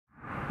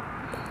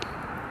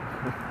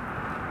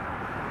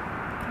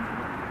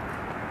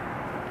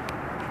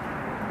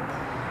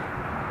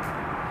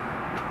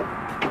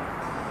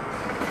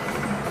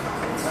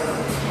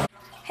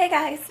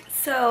guys,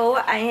 so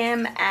I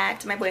am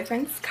at my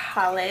boyfriend's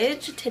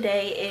college.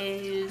 Today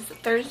is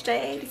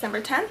Thursday, December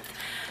 10th.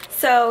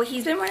 So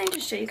he's been wanting to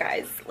show you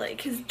guys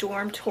like his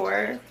dorm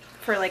tour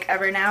for like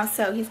ever now.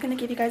 So he's gonna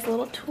give you guys a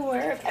little tour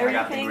of everything. I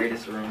got the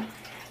greatest room.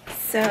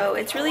 So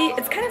it's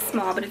kind of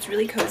small, but it's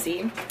really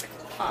cozy.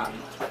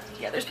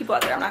 Yeah, there's people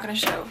out there. I'm not gonna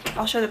show.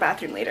 I'll show the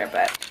bathroom later,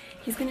 but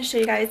he's gonna show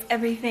you guys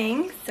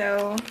everything.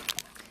 So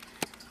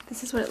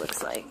this is what it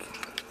looks like.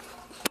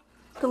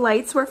 The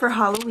lights were for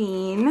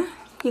Halloween.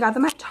 He got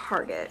them at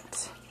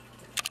Target.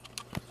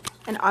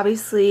 And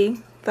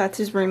obviously that's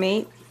his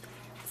roommate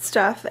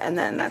stuff, and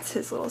then that's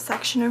his little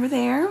section over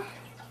there.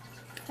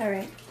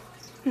 Alright.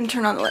 And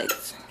turn on the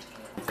lights.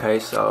 Okay,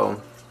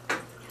 so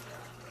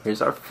here's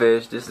our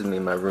fish. This is me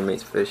and my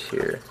roommate's fish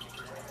here.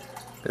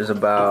 There's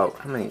about,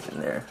 how many's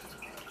in there?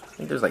 I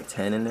think there's like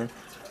 10 in there.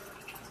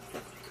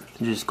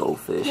 Just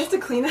goldfish. He has to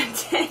clean that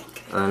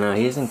tank. I don't know,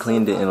 he hasn't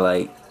cleaned it in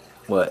like,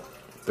 what,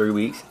 3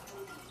 weeks?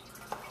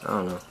 I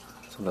don't know,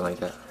 something like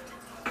that.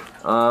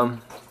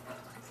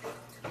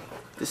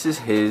 This is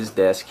his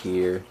desk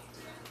here.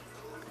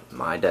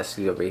 My desk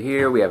is over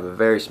here. We have a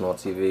very small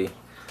TV.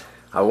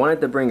 I wanted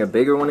to bring a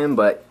bigger one in,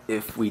 but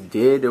if we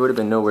did, there would have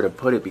been nowhere to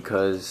put it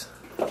because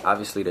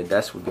obviously the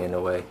desk would be in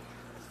the way.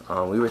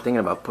 We were thinking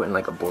about putting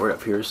like a board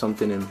up here or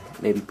something and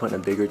maybe putting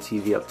a bigger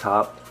TV up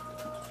top.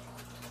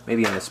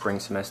 Maybe in the spring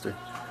semester.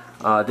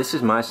 This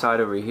is my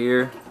side over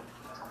here.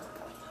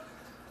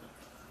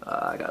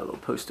 I got a little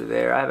poster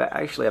there. I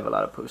actually have a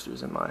lot of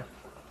posters in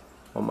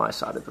on my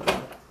side of the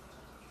room.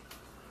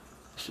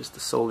 It's just the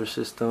solar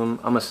system.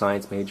 I'm a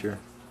science major,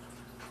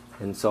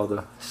 and it's all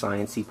the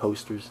sciencey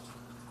posters.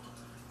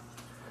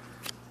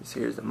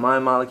 Here's the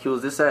mind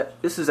molecules.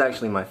 This is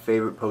actually my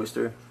favorite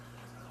poster.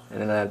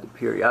 And then I have the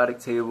periodic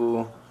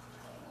table.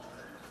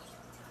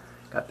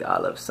 Got the I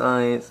Love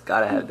Science.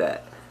 Gotta have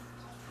that.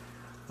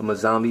 I'm a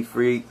zombie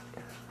freak.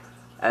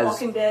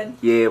 Walking Dead.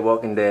 Yeah,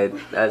 Walking Dead.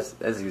 That's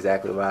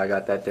exactly why I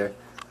got that there.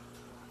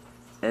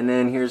 And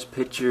then here's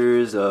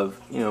pictures of,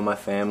 you know, my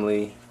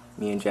family,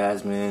 me and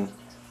Jasmine,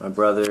 my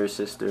brother,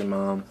 sister,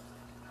 mom,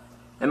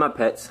 and my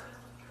pets.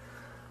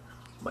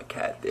 My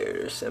cat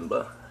there,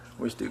 Simba.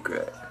 Where's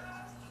Duker at?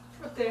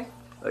 Right there.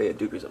 Oh yeah,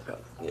 Duker's up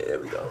top. Yeah, there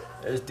we go.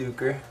 There's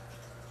Duker.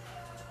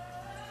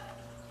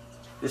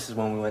 This is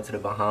when we went to the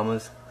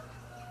Bahamas.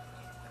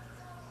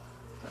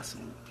 Got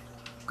some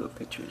good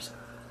pictures.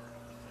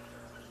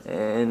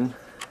 And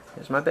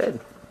here's my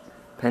bed.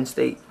 Penn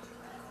State.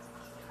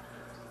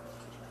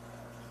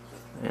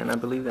 And I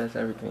believe that's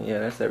everything. Yeah,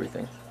 that's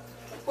everything.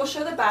 We'll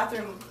show the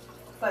bathroom,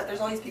 but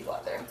there's all these people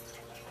out there.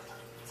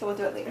 So we'll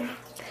do it later.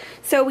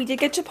 So we did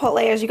get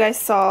Chipotle, as you guys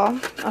saw.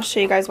 I'll show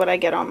you guys what I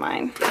get on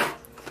mine.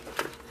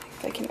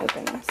 If I can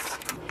open this.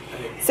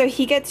 So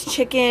he gets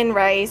chicken,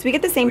 rice. We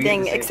get the same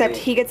thing, except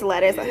he gets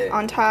lettuce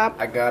on top.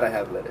 I gotta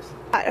have lettuce.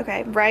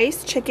 Okay,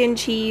 rice, chicken,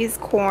 cheese,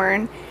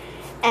 corn,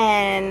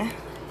 and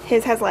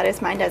his has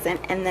lettuce, mine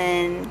doesn't, and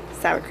then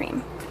sour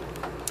cream.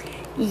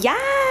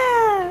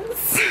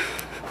 Yes!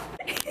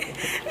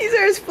 These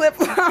are his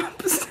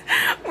flip-flops.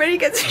 Where do you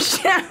get to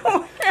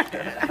shower?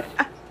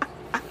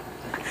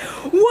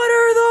 What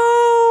are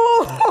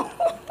those?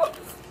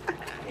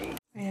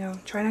 I know,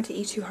 try not to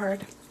eat too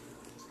hard.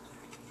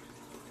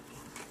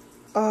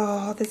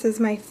 Oh, this is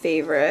my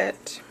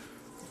favorite.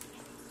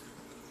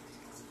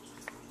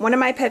 One of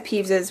my pet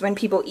peeves is when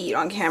people eat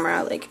on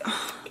camera. Like,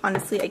 oh,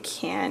 honestly, I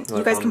can't.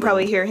 You guys can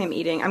probably hear him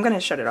eating. I'm gonna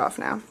shut it off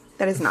now.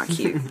 That is not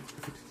cute.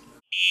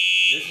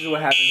 This is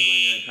what happens when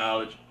you're in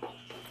college.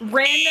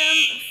 Random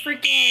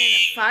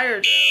freaking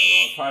fire drill.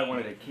 Well, probably one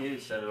of the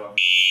kids set it off.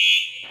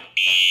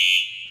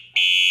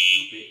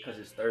 Stupid, because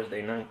it's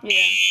Thursday night.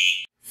 Yeah.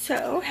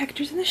 So,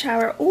 Hector's in the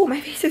shower. Oh,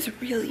 my face is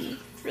really,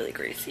 really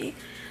greasy.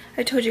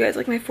 I told you guys,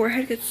 like, my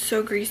forehead gets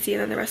so greasy,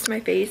 and then the rest of my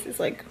face is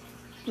like,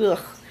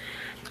 ugh.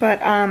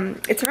 But,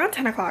 it's around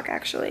 10 o'clock,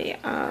 actually.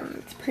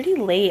 It's pretty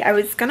late. I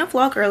was gonna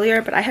vlog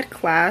earlier, but I had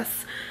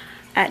class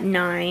at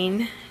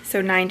 9, so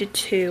 9 to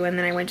 2, and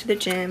then I went to the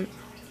gym,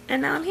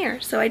 and now I'm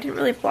here. So I didn't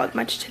really vlog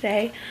much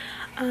today,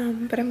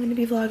 but I'm gonna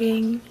be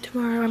vlogging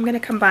tomorrow. I'm gonna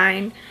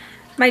combine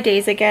my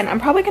days again. I'm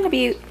probably gonna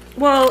be,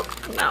 well,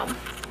 no.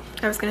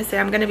 I was gonna say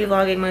I'm gonna be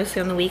vlogging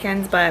mostly on the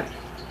weekends, but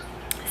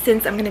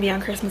since I'm gonna be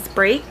on Christmas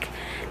break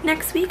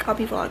next week, I'll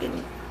be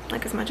vlogging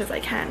like as much as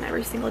I can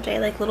every single day,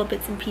 like little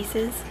bits and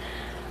pieces,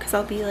 because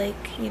I'll be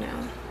like, you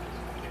know,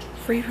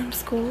 free from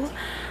school.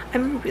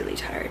 I'm really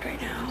tired right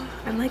now.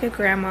 I'm like a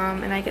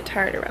grandmom, and I get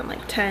tired around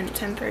like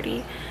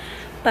 10:30.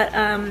 But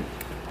I'm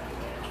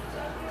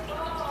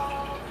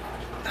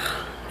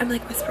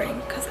like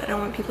whispering because I don't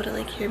want people to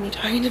like hear me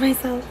talking to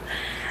myself,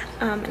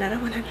 and I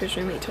don't want Hector's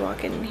roommate to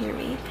walk in and hear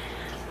me.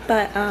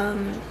 But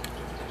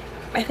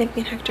I think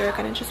me and Hector are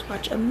gonna just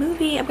watch a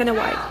movie. I'm gonna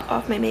wipe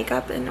off my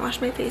makeup and wash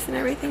my face and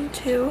everything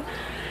too,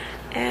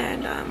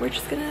 and we're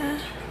just gonna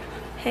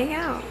hang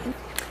out.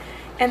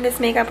 And this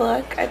makeup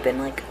look, I've been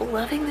like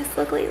loving this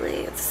look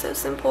lately. It's so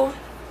simple.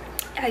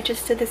 I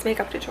just did this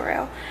makeup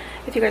tutorial.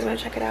 If you guys want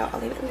to check it out,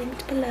 I'll leave it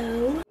linked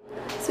below.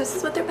 So this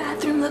is what their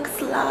bathroom looks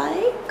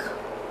like.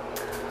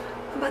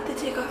 I'm about to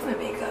take off my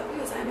makeup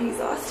because I'm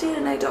exhausted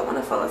and I don't want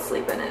to fall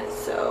asleep in it.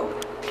 So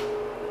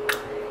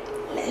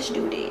let's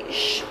do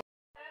this.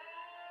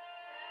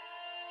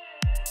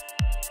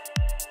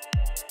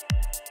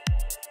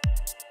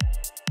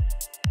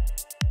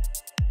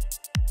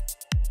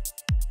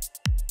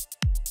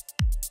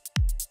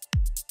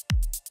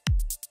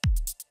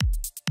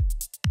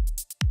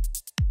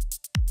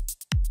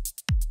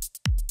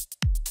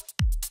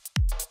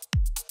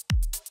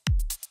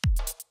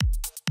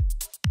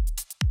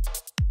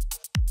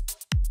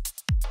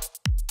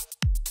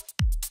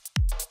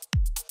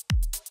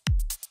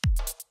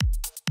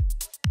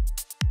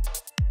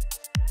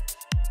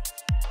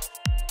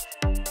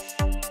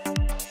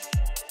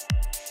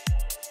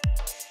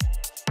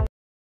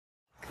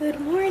 Good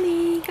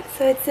morning.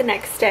 So it's the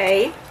next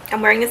day.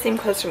 I'm wearing the same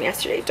clothes from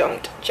yesterday.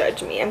 Don't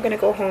judge me. I'm gonna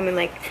go home in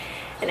like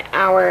an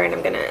hour and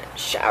I'm gonna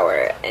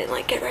shower and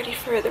like get ready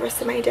for the rest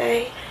of my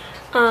day.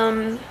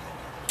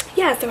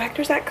 Yeah, so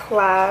Hector's at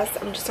class.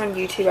 I'm just on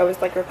YouTube. I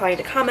was like replying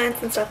to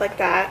comments and stuff like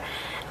that.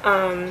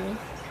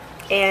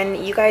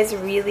 And you guys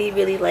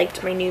really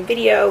liked my new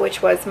video,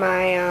 which was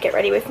my get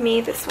ready with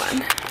me, this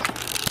one.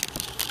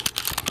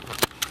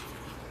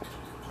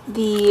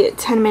 The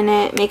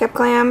 10-minute makeup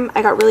glam.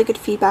 I got really good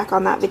feedback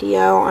on that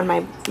video on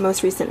my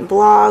most recent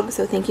vlog,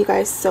 so thank you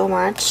guys so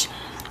much.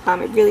 I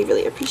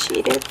really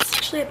appreciate it.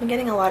 Actually, I've been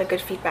getting a lot of good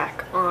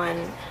feedback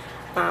on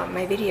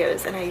my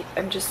videos, and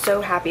I'm just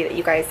so happy that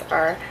you guys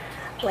are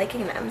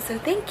liking them, so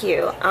thank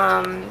you.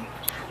 I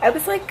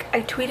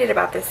tweeted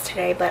about this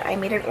today, but I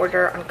made an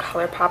order on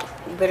ColourPop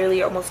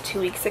literally almost 2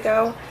 weeks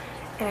ago,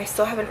 and I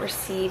still haven't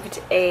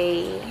received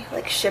a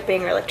like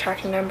shipping or like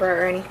tracking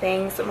number or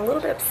anything, so I'm a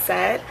little bit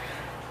upset.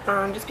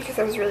 Just because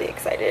I was really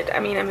excited. I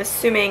mean, I'm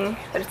assuming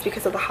that it's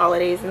because of the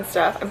holidays and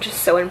stuff. I'm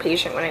just so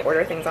impatient when I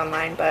order things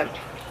online, but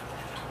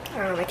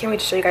I can't wait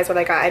to show you guys what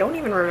I got. I don't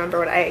even remember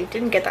what I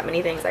didn't get that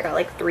many things. I got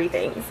like 3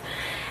 things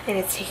and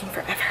it's taking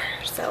forever,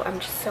 so I'm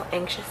just so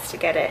anxious to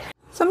get it.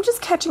 So I'm just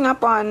catching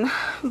up on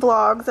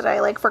vlogs that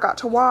I like forgot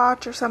to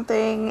watch or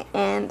something,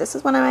 and this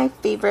is one of my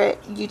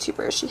favorite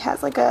YouTubers. She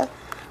has like a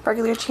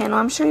regular channel.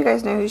 I'm sure you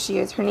guys know who she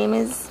is. Her name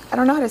is, I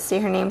don't know how to say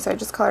her name, so I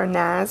just call her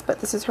Naz,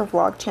 but this is her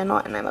vlog channel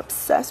and I'm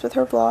obsessed with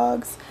her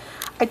vlogs.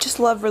 I just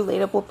love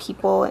relatable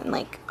people and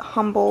like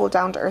humble,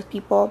 down-to-earth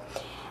people,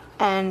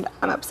 and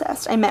I'm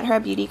obsessed. I met her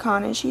at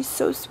BeautyCon and she's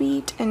so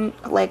sweet, and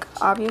like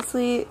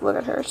obviously look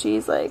at her,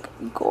 she's like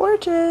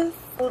gorgeous.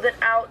 Smoothing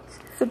out,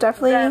 so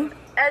definitely them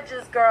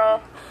edges,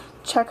 girl.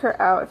 Check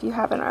her out if you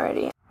haven't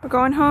already. We're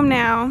going home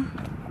now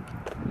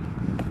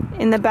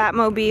in the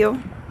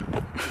Batmobile.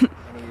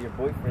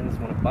 Boyfriends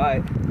want to buy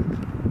it.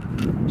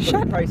 Shut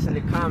Put the price in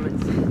the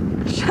comments.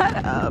 Shut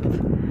up.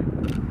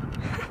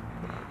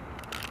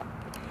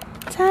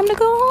 Time to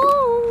go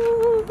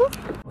home.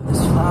 This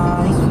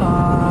fly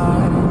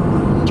car,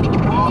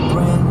 a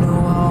brand new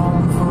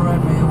home for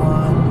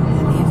everyone,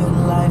 and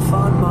even life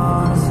on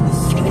Mars, the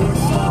city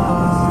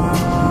star.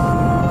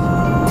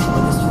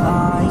 This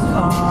fly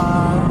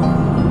car,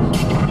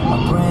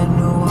 a brand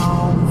new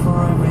home for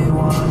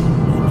everyone,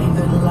 and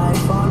even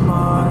life on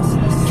Mars,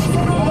 the city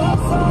star.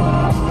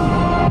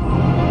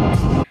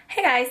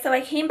 Hey guys, so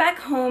I came back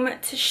home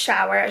to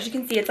shower. As you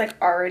can see, it's like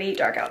already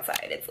dark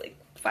outside. It's like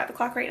 5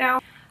 o'clock right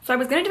now. So I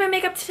was gonna do my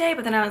makeup today,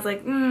 but then I was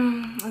like,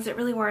 is it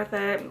really worth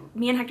it?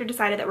 Me and Hector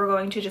decided that we're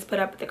going to just put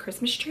up the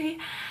Christmas tree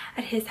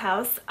at his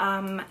house.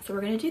 So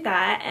we're gonna do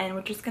that, and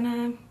we're just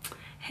gonna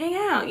hang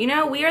out. You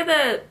know, we are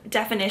the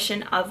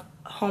definition of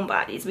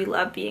homebodies. We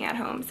love being at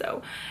home,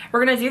 so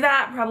we're gonna do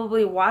that,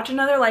 probably watch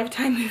another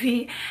Lifetime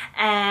movie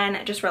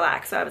and just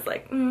relax. So I was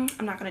like, I'm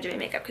not gonna do my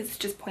makeup because it's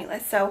just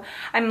pointless. So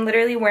I'm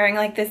literally wearing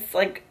like this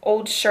like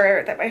old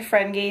shirt that my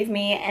friend gave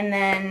me, and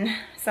then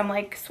some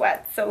like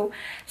sweats, so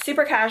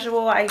super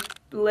casual. I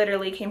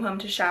literally came home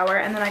to shower,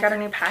 and then I got a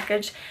new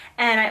package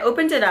and I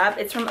opened it up.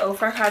 It's from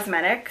Ofra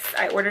Cosmetics.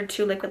 I ordered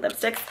 2 liquid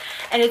lipsticks,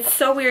 and it's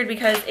so weird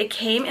because it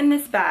came in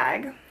this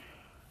bag,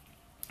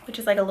 which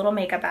is like a little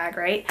makeup bag,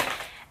 right?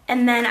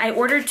 And then I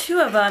ordered 2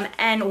 of them,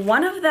 and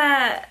one of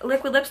the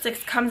liquid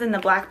lipsticks comes in the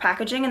black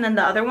packaging, and then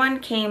the other one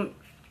came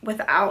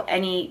without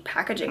any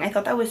packaging. I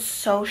thought that was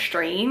so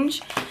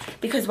strange,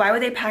 because why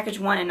would they package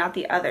one and not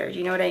the other? Do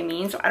you know what I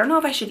mean? So I don't know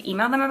if I should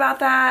email them about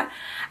that.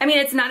 I mean,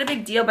 it's not a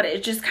big deal, but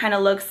it just kind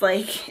of looks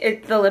like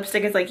the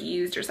lipstick is like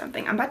used or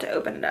something. I'm about to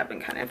open it up and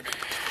kind of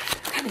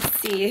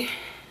see.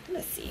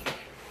 Let's see.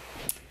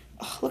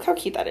 Oh, look how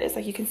cute that is.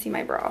 Like, you can see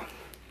my bra.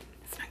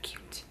 It's not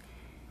cute.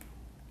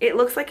 It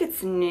looks like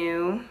it's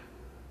new.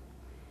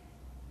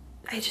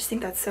 I just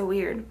think that's so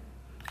weird.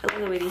 I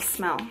love the way these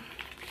smell.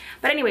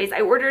 But anyways,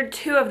 I ordered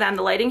 2 of them.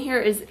 The lighting here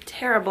is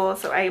terrible,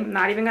 so I'm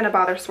not even gonna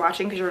bother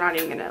swatching because you're not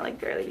even gonna like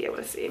barely be able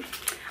to see.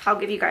 I'll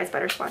give you guys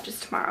better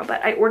swatches tomorrow.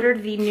 But I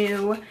ordered the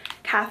new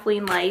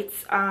Kathleen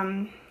Lights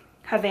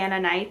Havana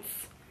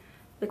Nights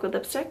liquid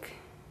lipstick.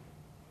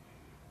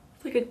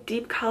 It's like a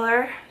deep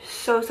color,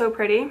 so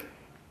pretty.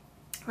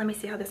 Let me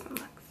see how this one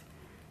looks.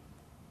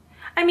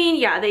 I mean,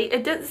 yeah,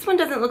 this one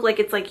doesn't look like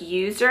it's like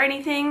used or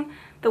anything.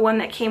 The one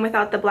that came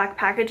without the black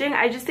packaging.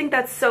 I just think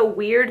that's so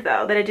weird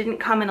though, that it didn't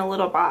come in a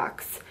little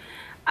box.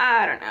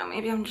 I don't know,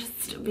 maybe I'm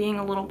just being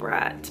a little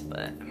brat,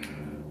 but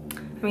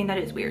I mean, that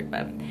is weird,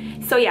 but.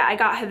 So yeah, I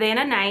got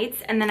Havana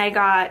Nights, and then I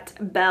got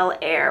Bel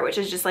Air, which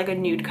is just like a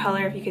nude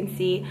color, if you can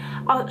see.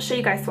 I'll show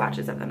you guys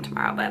swatches of them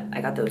tomorrow, but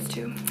I got those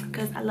two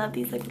because I love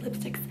these like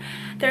lipsticks.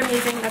 They're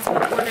amazing. That's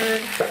what I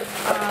ordered.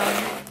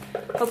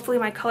 Hopefully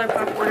my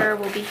ColourPop order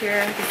will be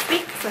here this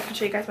week, so I can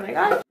show you guys what I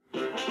got.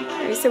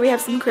 Alright, so we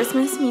have some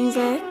Christmas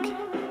music,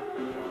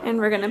 and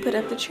we're gonna put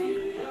up the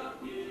tree.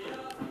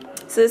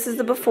 So this is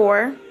the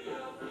before.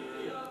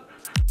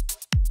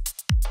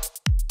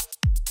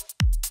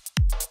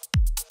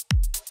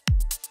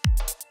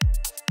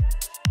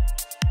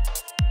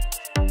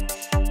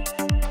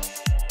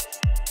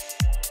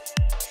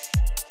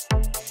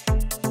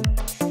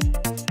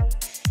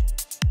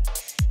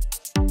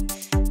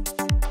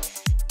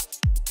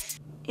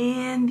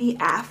 And the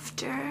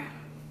after.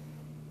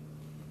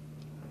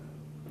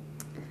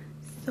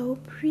 So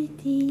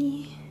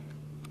pretty.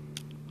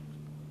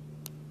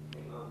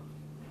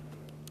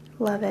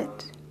 Love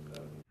it.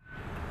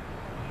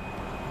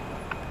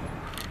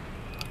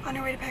 On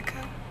our way to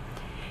Petco.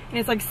 And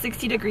it's like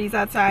 60 degrees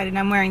outside, and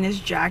I'm wearing this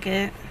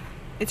jacket.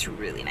 It's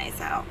really nice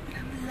out. And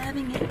I'm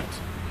loving it.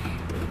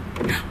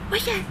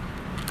 What's that?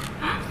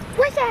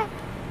 What's that?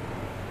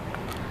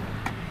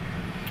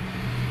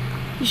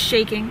 He's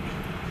shaking.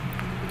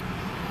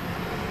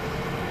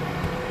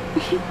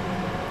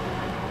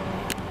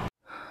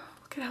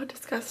 Look at how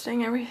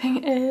disgusting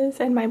everything is,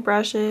 and my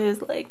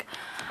brushes. Like,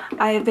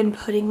 I've been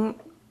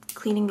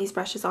cleaning these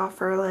brushes off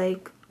for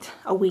like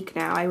a week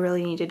now. I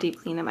really need to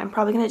deep clean them. I'm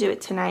probably gonna do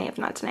it tonight. If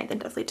not tonight, then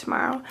definitely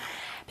tomorrow,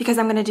 because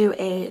I'm gonna do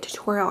a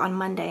tutorial on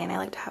Monday, and I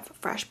like to have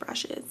fresh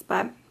brushes.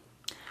 But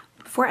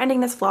before ending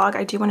this vlog,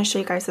 I do want to show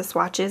you guys the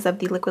swatches of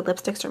the liquid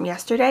lipsticks from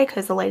yesterday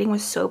because the lighting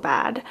was so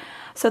bad.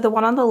 So the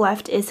one on the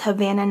left is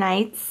Havana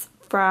Nights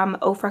from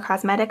Ofra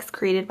Cosmetics,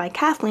 created by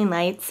Kathleen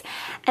Lights,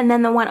 and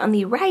then the one on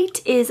the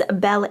right is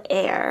Bel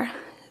Air.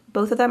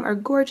 Both of them are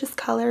gorgeous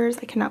colors.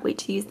 I cannot wait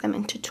to use them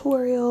in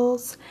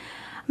tutorials.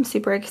 I'm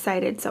super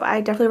excited, so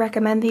I definitely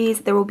recommend these.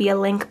 There will be a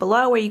link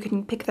below where you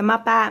can pick them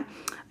up at.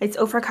 It's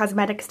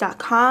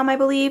ofracosmetics.com, I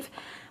believe,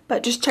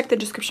 but just check the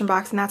description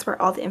box and that's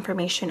where all the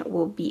information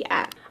will be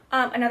at.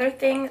 Another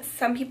thing,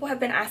 some people have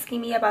been asking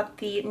me about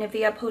the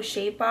Nivea Post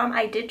Shave Balm.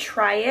 I did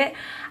try it.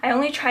 I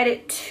only tried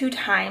it 2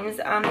 times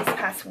this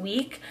past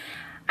week.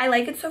 I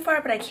like it so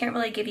far, but I can't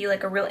really give you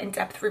like a real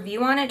in-depth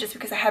review on it just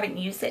because I haven't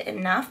used it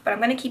enough. But I'm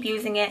going to keep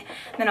using it,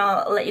 and then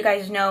I'll let you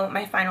guys know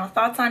my final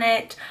thoughts on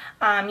it,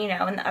 you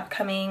know, in the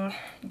upcoming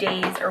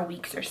days or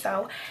weeks or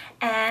so.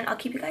 And I'll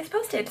keep you guys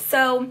posted.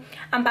 So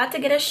I'm about to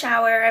get a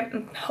shower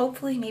and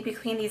hopefully maybe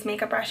clean these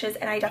makeup brushes,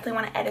 and I definitely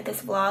want to edit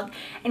this vlog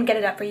and get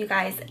it up for you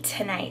guys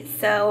tonight.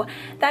 So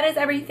that is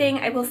everything.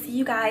 I will see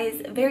you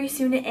guys very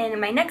soon in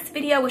my next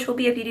video, which will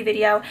be a beauty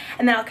video,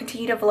 and then I'll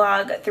continue to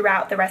vlog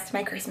throughout the rest of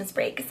my Christmas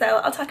break. So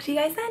I'll talk to you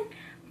guys then.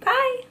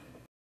 Bye!